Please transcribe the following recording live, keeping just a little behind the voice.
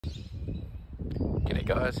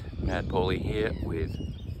guys, Mad Paulie here with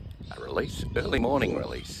a release, early morning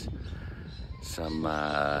release. Some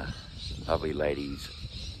lovely ladies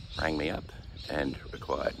rang me up and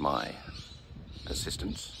required my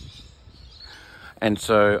assistance. And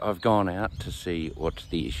so I've gone out to see what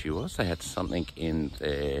the issue was. They had something in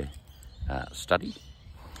their study,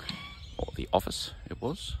 or the office it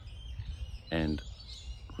was, and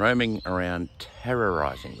roaming around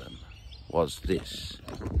terrorizing them was this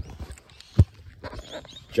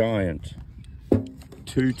giant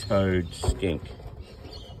two-toed skink.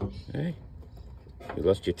 Hey, you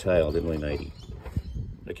lost your tail, didn't we, matey?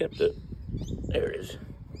 I kept it. There it is.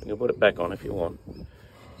 You can put it back on if you want.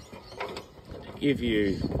 To give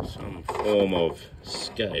you some form of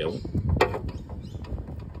scale,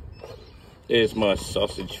 there's my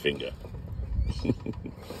sausage finger.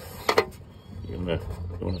 You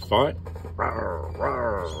wanna fight? Rawr,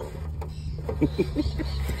 rawr.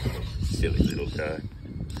 Silly little guy.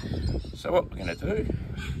 So what we're gonna do,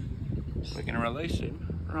 we're gonna release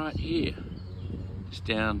him right here, just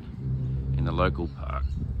down in the local park.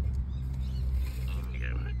 There we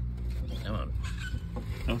go, mate. Come on,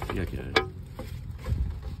 off you go.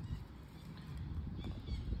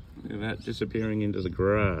 Look at that, disappearing into the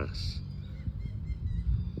grass.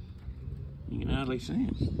 You can hardly see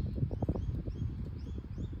him.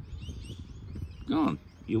 Gone.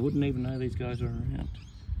 You wouldn't even know these guys are around.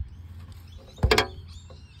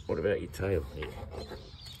 What about your tail here?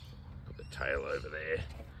 Put the tail over there.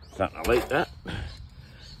 Something to eat that.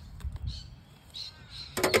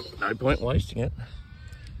 No point wasting it.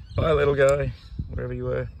 Bye, little guy, wherever you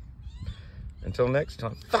were. Until next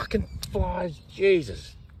time. Fucking flies,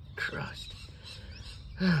 Jesus Christ.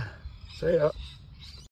 See ya.